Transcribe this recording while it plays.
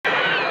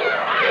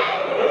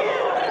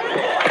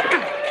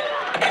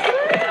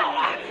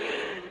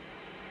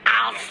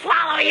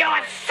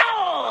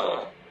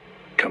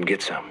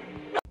get some.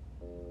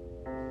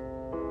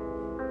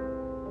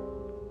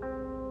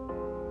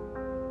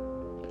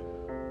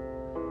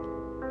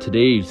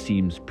 Today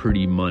seems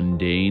pretty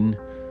mundane.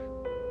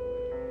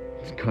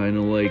 It's kind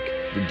of like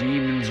the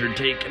demons are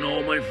taking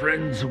all my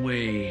friends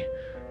away.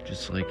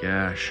 Just like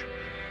Ash.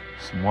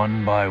 Just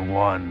one by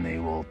one they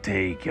will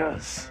take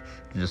us.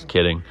 Just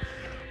kidding.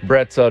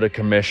 Brett's out of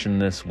commission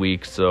this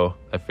week, so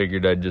I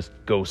figured I'd just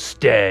go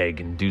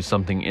stag and do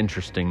something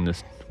interesting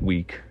this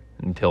week.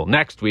 Until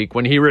next week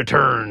when he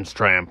returns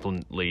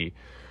triumphantly.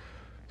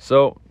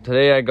 So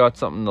today I got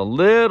something a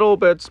little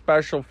bit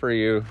special for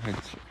you.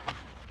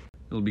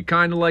 It'll be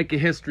kind of like a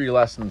history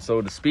lesson,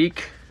 so to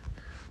speak.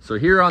 So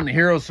here on the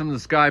Heroes from the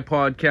Sky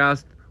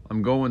podcast,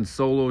 I'm going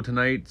solo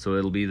tonight, so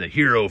it'll be the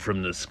Hero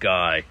from the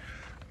Sky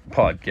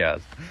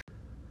podcast.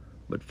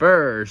 But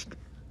first,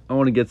 I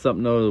want to get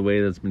something out of the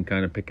way that's been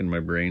kind of picking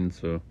my brain.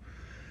 So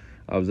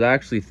I was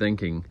actually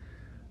thinking,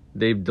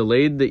 they've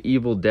delayed the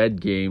Evil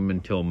Dead game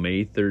until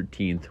May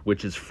 13th,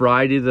 which is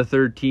Friday the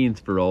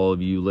 13th for all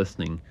of you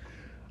listening.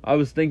 I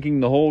was thinking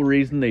the whole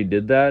reason they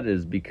did that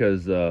is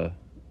because I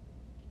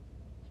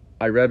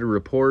read a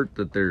report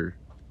that they're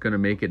going to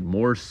make it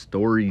more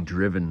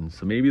story-driven.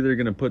 So maybe they're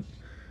going to put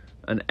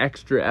an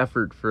extra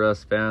effort for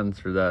us fans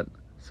for that.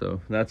 So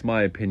that's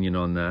my opinion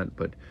on that.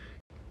 But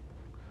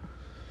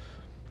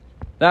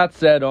that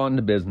said, on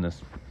to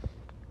business.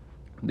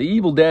 The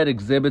Evil Dead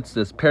exhibits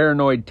this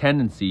paranoid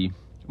tendency,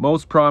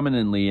 most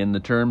prominently in the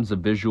terms of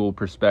visual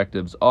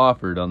perspectives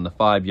offered on the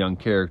 5 young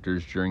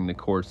characters during the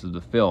course of the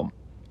film.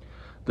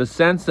 The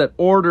sense that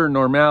order,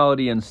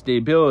 normality, and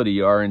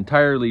stability are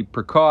entirely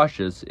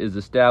precautious is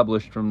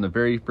established from the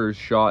very first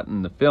shot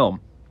in the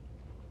film,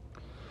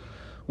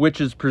 which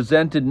is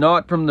presented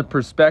not from the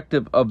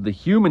perspective of the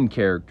human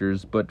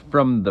characters, but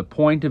from the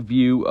point of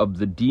view of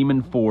the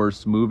demon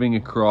force moving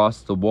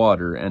across the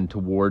water and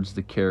towards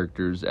the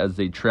characters as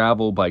they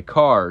travel by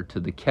car to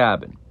the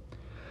cabin.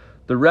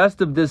 The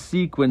rest of this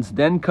sequence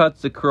then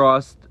cuts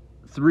across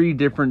 3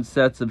 different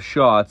sets of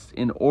shots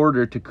in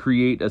order to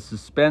create a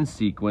suspense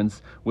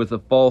sequence with a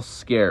false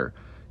scare,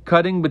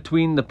 cutting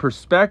between the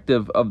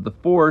perspective of the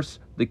force,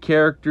 the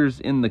characters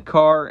in the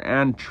car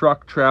and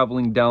truck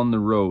traveling down the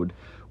road,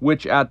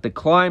 which at the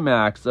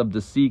climax of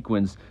the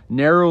sequence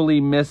narrowly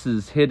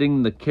misses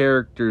hitting the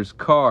character's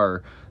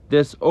car.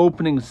 This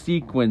opening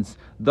sequence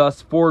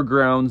thus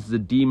foregrounds the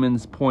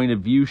demon's point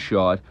of view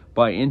shot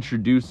by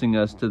introducing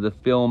us to the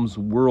film's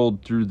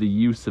world through the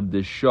use of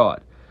this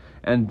shot,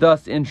 and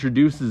thus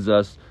introduces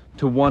us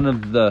to one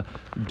of the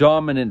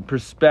dominant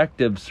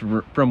perspectives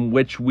from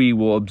which we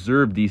will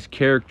observe these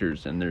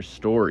characters and their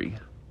story.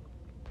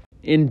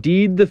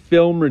 Indeed, the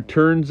film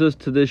returns us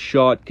to this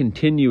shot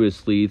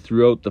continuously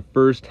throughout the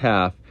first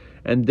half,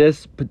 and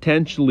this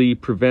potentially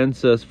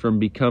prevents us from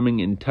becoming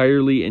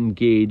entirely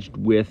engaged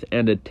with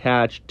and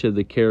attached to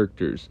the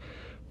characters.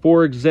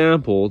 For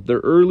example, the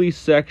early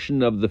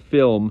section of the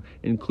film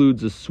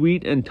includes a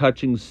sweet and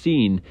touching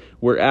scene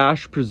where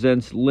Ash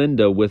presents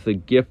Linda with a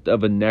gift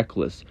of a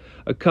necklace,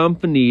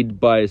 accompanied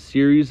by a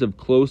series of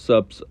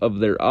close-ups of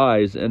their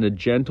eyes and a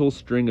gentle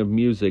string of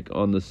music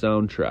on the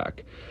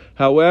soundtrack.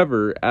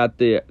 However, at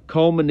the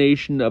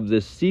culmination of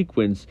this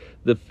sequence,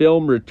 the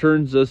film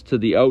returns us to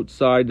the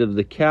outside of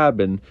the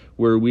cabin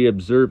where we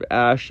observe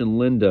Ash and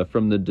Linda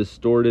from the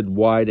distorted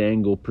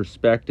wide-angle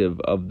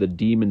perspective of the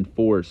demon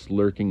force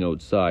lurking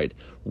outside,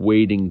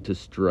 waiting to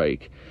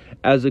strike.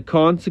 As a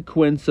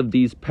consequence of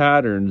these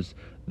patterns,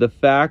 the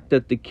fact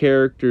that the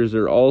characters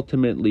are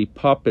ultimately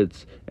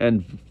puppets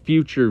and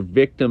future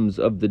victims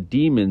of the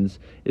demons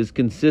is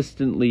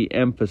consistently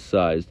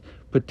emphasized,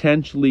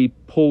 potentially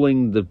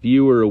pulling the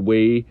viewer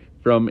away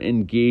from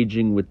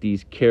engaging with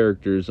these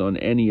characters on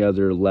any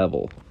other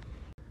level.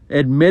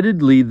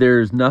 Admittedly,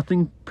 there is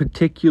nothing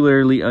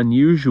particularly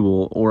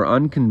unusual or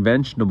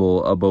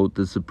unconventional about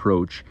this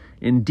approach.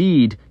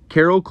 Indeed,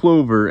 Carol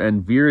Clover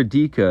and Vera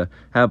Dica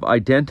have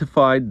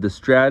identified the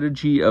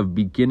strategy of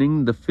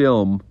beginning the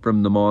film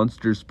from the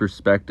monster's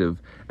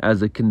perspective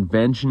as a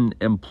convention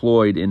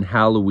employed in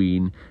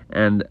Halloween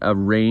and a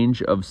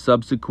range of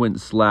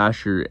subsequent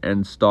slasher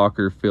and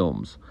stalker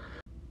films.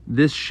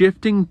 This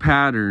shifting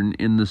pattern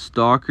in the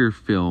stalker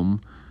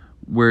film,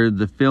 where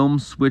the film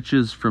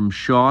switches from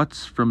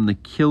shots from the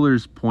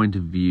killer's point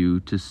of view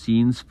to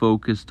scenes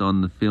focused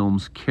on the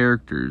film's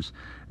characters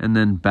and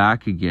then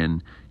back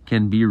again,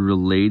 can be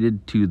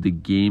related to the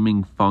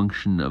gaming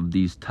function of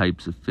these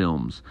types of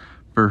films.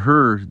 For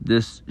her,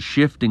 this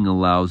shifting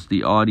allows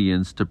the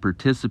audience to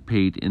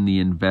participate in the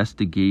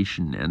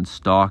investigation and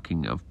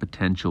stalking of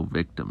potential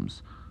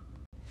victims,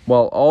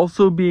 while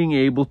also being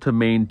able to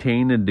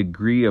maintain a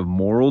degree of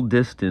moral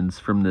distance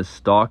from this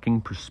stalking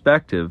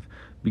perspective,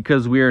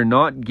 because we are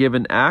not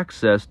given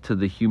access to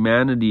the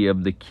humanity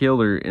of the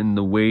killer in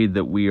the way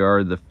that we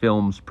are the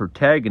film's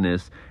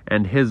protagonist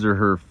and his or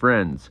her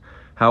friends.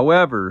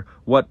 However,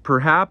 what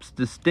perhaps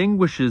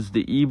distinguishes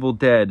the Evil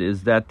Dead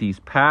is that these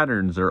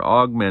patterns are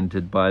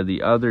augmented by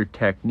the other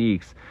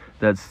techniques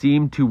that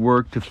seem to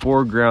work to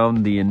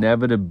foreground the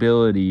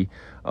inevitability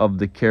of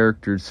the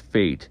character's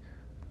fate.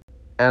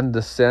 and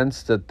the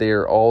sense that they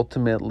are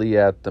ultimately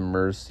at the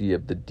mercy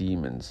of the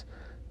demons.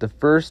 The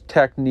first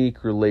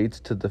technique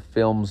relates to the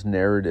film's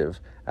narrative.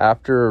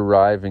 After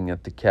arriving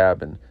at the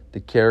cabin,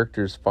 the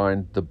characters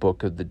find the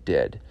Book of the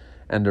Dead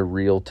and a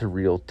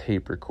reel-to-reel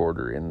tape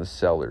recorder in the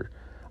cellar.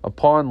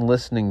 Upon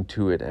listening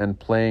to it and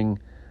playing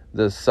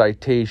the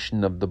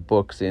citation of the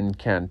book's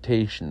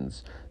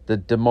incantations, the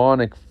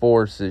demonic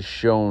force is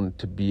shown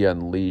to be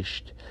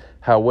unleashed.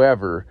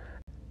 However,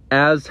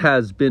 as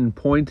has been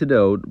pointed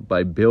out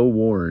by Bill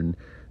Warren,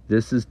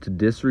 this is to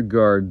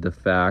disregard the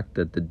fact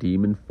that the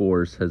demon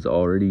force has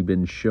already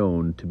been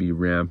shown to be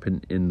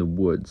rampant in the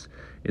woods.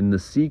 In the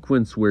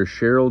sequence where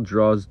Cheryl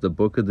draws the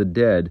Book of the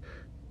Dead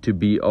to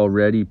be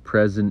already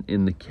present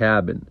in the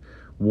cabin,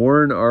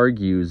 Warren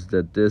argues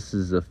that this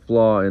is a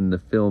flaw in the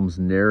film's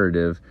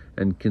narrative,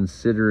 and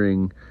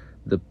considering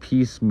the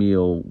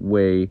piecemeal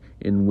way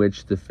in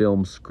which the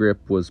film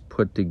script was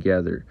put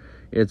together.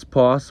 It's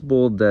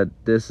possible that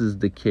this is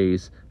the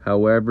case.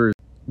 However,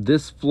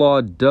 this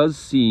flaw does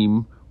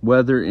seem,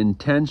 whether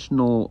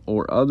intentional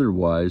or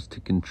otherwise, to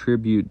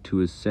contribute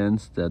to a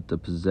sense that the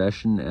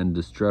possession and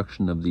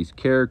destruction of these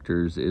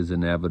characters is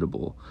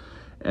inevitable,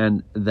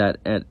 and that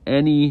at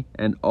any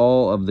and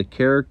all of the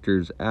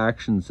characters'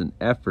 actions and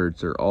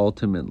efforts are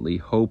ultimately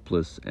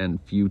hopeless and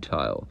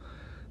futile.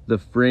 The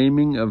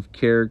framing of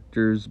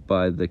characters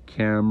by the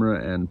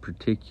camera and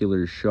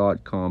particular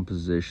shot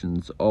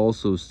compositions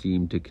also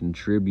seem to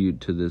contribute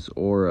to this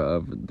aura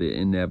of the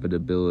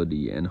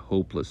inevitability and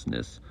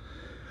hopelessness,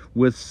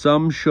 with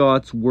some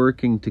shots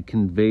working to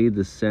convey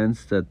the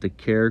sense that the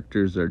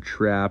characters are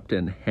trapped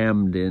and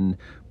hemmed in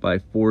by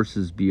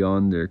forces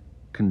beyond their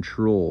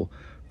control.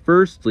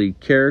 Firstly,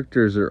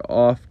 characters are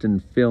often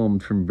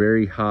filmed from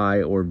very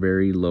high or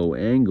very low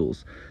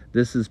angles.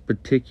 This is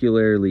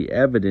particularly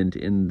evident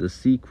in the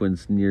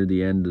sequence near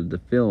the end of the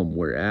film,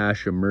 where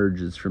Ash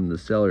emerges from the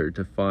cellar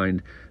to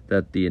find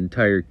that the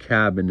entire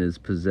cabin is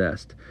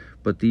possessed.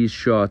 But these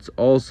shots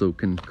also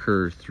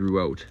concur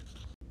throughout.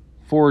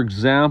 For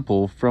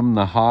example, from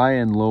the high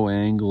and low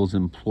angles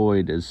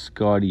employed as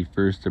Scotty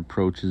first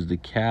approaches the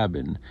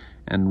cabin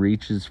and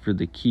reaches for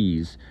the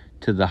keys,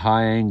 to the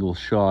high-angle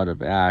shot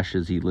of Ash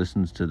as he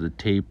listens to the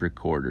tape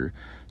recorder.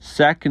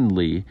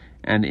 Secondly,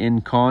 and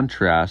in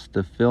contrast,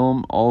 the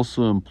film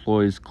also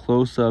employs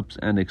close-ups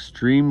and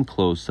extreme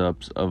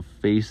close-ups of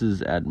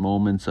faces at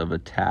moments of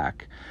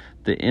attack.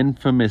 The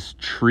infamous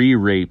tree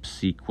rape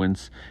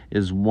sequence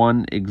is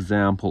one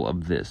example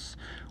of this,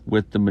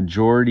 with the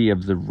majority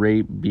of the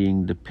rape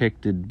being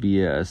depicted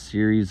via a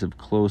series of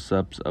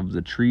close-ups of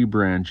the tree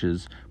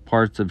branches,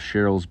 parts of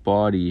Cheryl's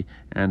body,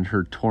 and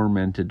her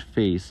tormented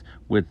face,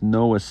 with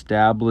no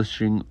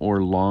establishing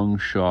or long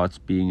shots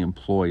being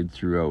employed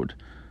throughout.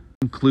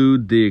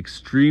 Include the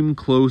extreme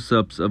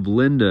close-ups of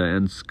Linda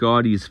and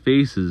Scotty's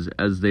faces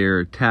as they are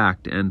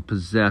attacked and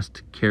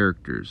possessed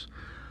characters.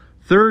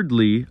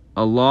 Thirdly,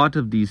 a lot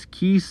of these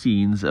key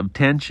scenes of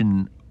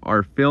tension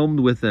are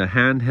filmed with a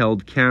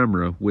handheld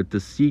camera, with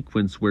the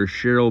sequence where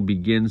Cheryl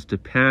begins to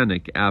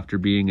panic after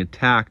being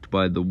attacked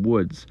by the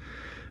woods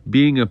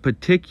being a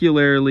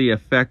particularly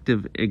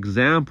effective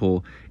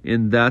example,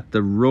 in that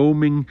the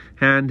roaming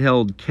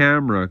handheld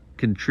camera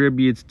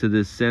contributes to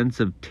this sense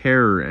of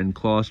terror and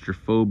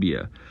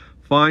claustrophobia.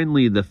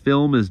 Finally, the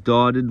film is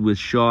dotted with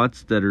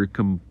shots that are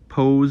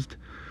composed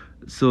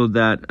so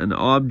that an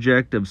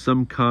object of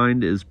some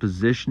kind is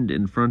positioned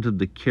in front of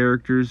the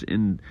characters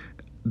in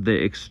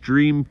the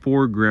extreme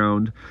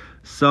foreground.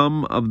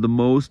 Some of the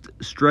most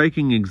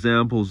striking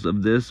examples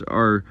of this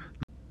are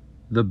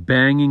the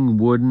banging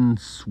wooden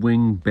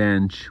swing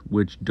bench,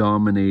 which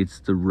dominates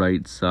the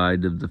right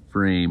side of the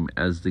frame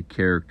as the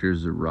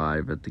characters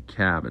arrive at the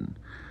cabin.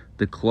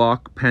 The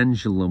clock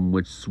pendulum,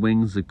 which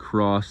swings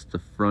across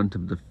the front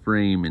of the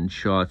frame in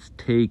shots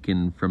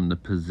taken from the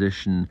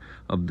position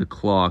of the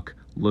clock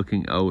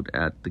looking out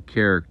at the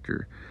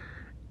character.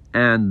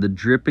 And the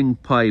dripping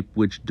pipe,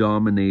 which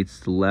dominates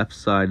the left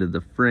side of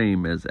the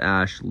frame as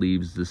Ash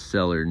leaves the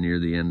cellar near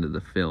the end of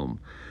the film.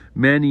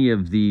 Many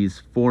of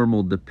these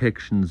formal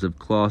depictions of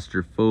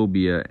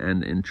claustrophobia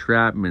and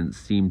entrapment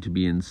seem to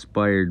be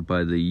inspired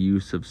by the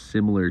use of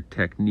similar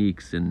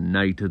techniques in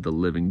Night of the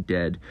Living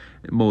Dead,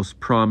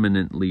 most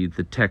prominently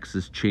the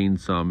Texas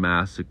Chainsaw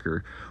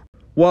Massacre.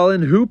 While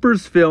in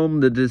Hooper's film,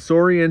 the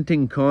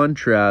disorienting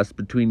contrast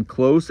between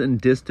close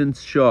and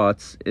distance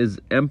shots is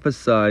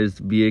emphasized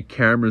via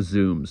camera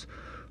zooms.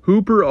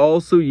 Hooper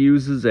also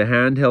uses a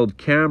handheld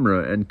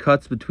camera and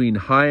cuts between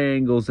high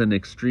angles and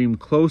extreme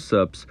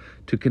close-ups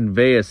to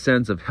convey a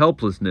sense of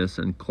helplessness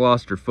and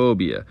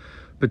claustrophobia,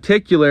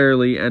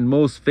 particularly and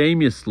most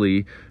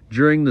famously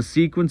during the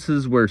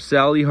sequences where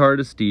Sally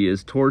Hardesty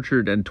is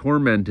tortured and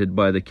tormented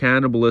by the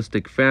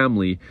cannibalistic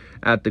family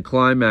at the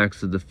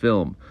climax of the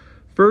film.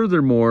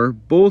 Furthermore,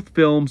 both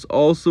films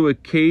also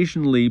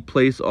occasionally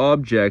place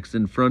objects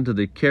in front of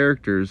the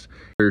characters'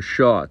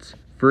 shots.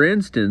 For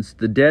instance,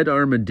 the dead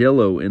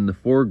armadillo in the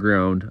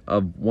foreground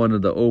of one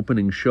of the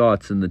opening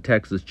shots in the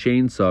Texas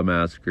Chainsaw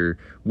Massacre,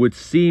 which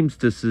seems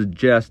to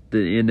suggest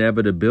the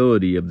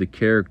inevitability of the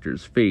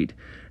character's fate,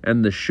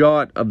 and the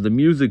shot of the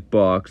music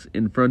box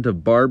in front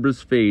of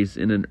Barbara's face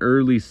in an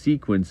early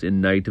sequence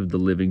in Night of the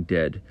Living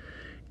Dead.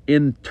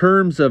 In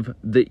terms of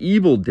The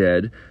Evil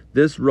Dead,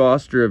 this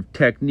roster of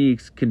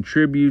techniques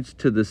contributes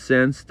to the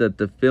sense that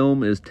the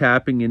film is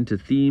tapping into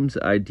themes,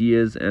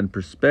 ideas, and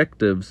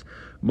perspectives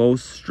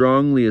most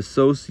strongly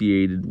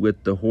associated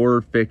with the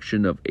horror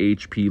fiction of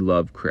H.P.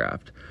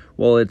 Lovecraft.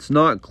 While it's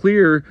not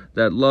clear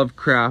that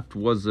Lovecraft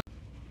was a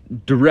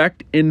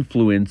direct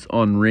influence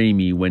on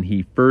Raimi when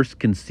he first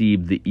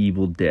conceived The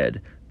Evil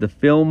Dead, the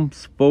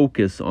film's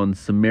focus on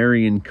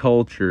Sumerian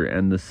culture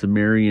and the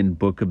Sumerian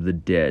Book of the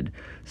Dead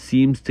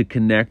seems to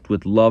connect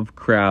with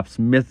Lovecraft's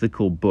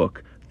mythical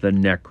book, the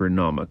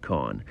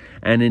Necronomicon,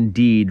 and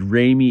indeed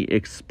Raimi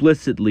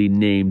explicitly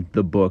named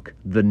the book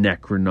the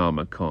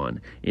Necronomicon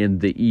in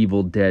The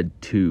Evil Dead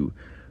 2.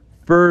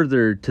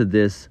 Further to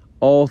this,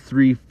 all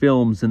three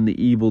films in the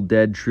Evil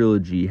Dead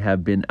trilogy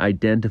have been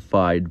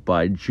identified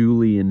by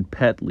Julian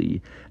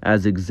Petley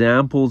as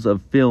examples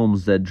of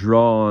films that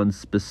draw on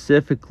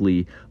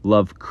specifically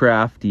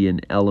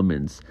Lovecraftian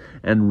elements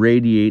and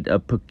radiate a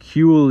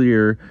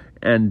peculiar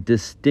and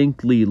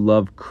distinctly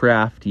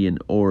Lovecraftian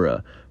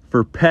aura.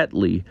 For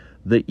Petley,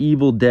 the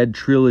Evil Dead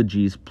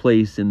trilogy's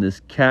place in this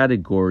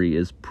category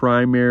is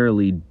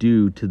primarily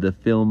due to the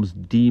film's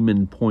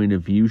demon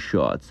point-of-view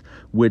shots,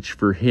 which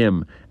for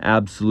him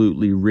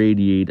absolutely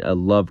radiate a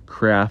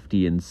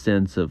Lovecraftian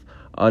sense of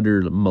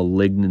utter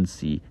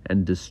malignancy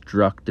and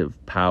destructive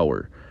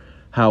power.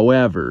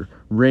 However,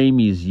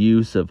 Raimi's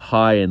use of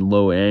high and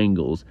low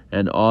angles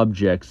and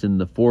objects in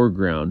the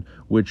foreground,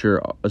 which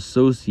are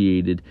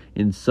associated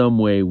in some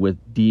way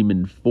with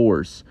demon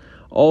force,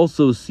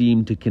 also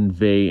seem to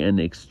convey an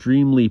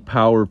extremely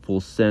powerful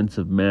sense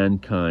of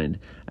mankind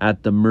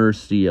at the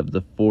mercy of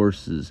the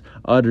forces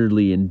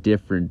utterly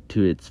indifferent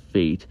to its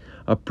fate,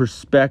 a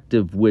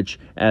perspective which,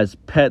 as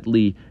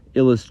Petley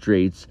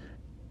illustrates,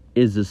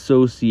 is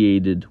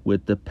associated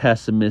with the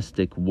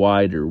pessimistic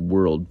wider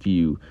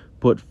worldview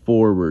put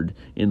forward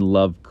in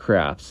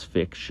Lovecraft's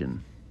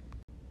fiction.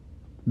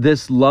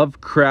 This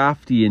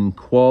Lovecraftian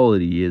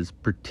quality is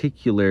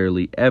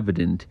particularly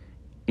evident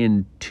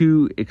in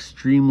two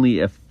extremely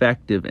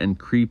effective and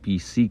creepy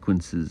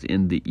sequences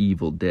in The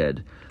Evil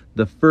Dead.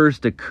 The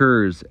first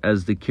occurs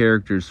as the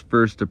characters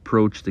first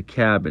approach the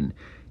cabin.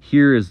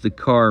 Here as the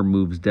car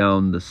moves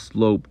down the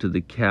slope to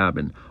the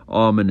cabin,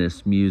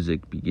 ominous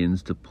music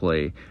begins to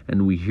play,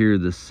 and we hear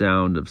the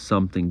sound of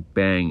something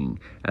banging.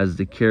 As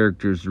the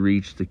characters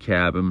reach the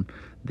cabin,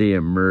 they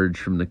emerge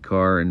from the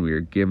car, and we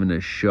are given a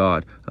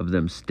shot of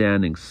them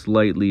standing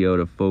slightly out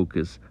of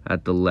focus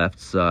at the left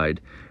side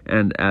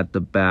and at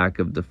the back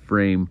of the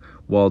frame,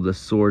 while the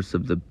source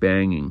of the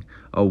banging,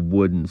 a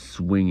wooden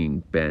swinging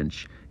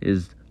bench,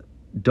 is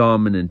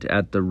dominant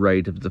at the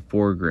right of the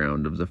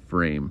foreground of the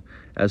frame.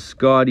 As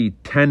Scotty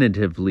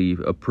tentatively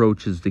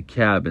approaches the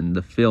cabin,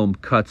 the film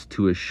cuts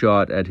to a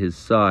shot at his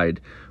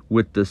side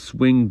with the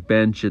swing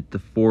bench at the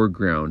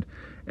foreground,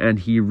 and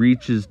he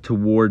reaches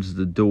towards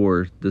the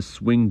door. The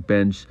swing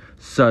bench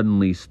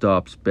suddenly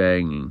stops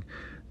banging.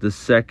 The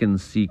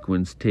second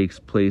sequence takes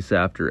place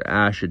after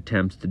Ash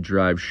attempts to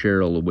drive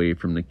Cheryl away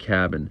from the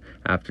cabin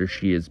after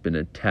she has been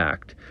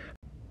attacked.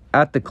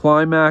 At the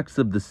climax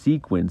of the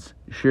sequence,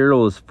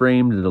 Cheryl is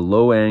framed at a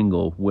low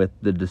angle with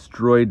the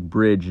destroyed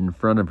bridge in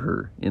front of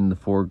her in the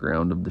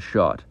foreground of the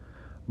shot.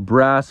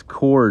 Brass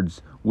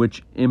chords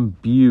which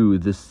imbue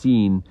the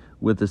scene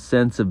with a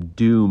sense of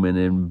doom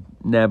and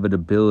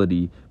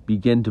inevitability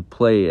begin to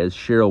play as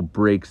Cheryl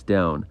breaks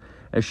down.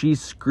 As she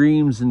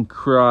screams and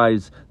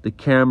cries, the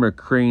camera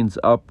cranes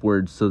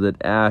upwards so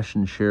that Ash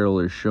and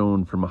Cheryl are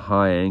shown from a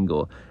high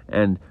angle,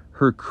 and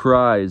her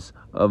cries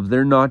of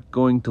 "they're not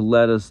going to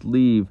let us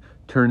leave"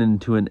 turn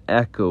into an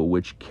echo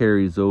which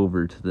carries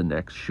over to the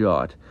next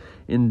shot.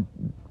 In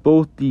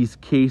both these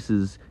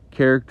cases,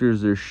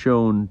 characters are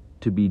shown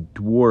to be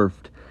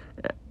dwarfed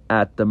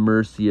at the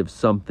mercy of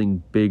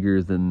something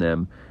bigger than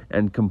them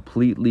and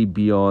completely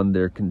beyond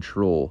their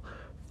control.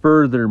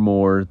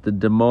 Furthermore, the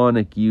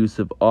demonic use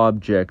of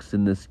objects,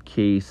 in this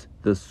case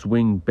the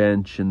swing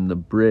bench and the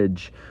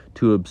bridge,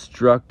 to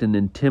obstruct and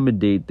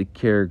intimidate the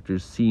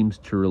characters seems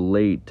to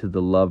relate to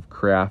the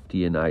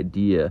Lovecraftian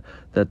idea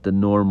that the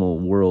normal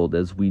world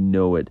as we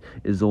know it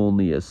is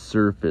only a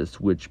surface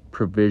which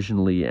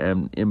provisionally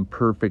and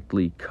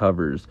imperfectly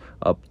covers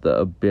up the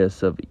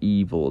abyss of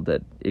evil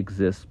that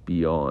exists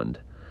beyond.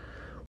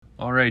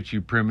 Alright, you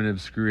primitive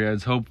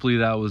screwheads, hopefully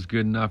that was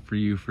good enough for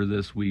you for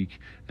this week,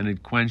 and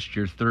it quenched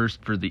your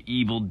thirst for the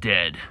Evil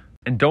Dead.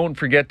 And don't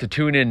forget to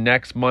tune in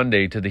next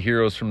Monday to the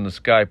Heroes from the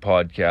Sky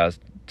podcast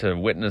to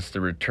witness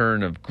the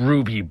return of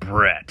Groovy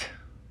Brett.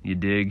 You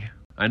dig?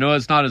 I know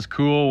it's not as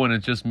cool when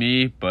it's just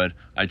me, but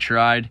I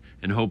tried,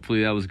 and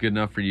hopefully that was good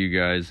enough for you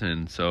guys.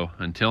 And so,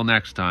 until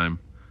next time,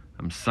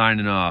 I'm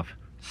signing off.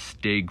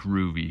 Stay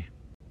groovy.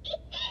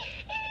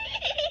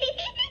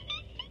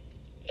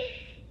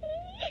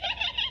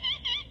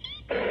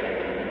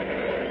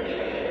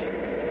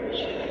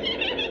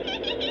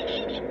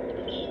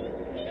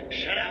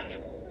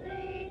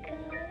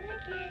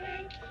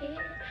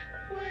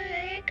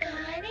 We're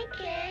gonna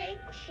get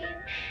you,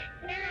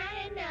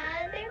 not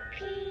another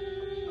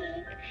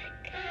peep.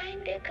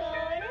 Time to go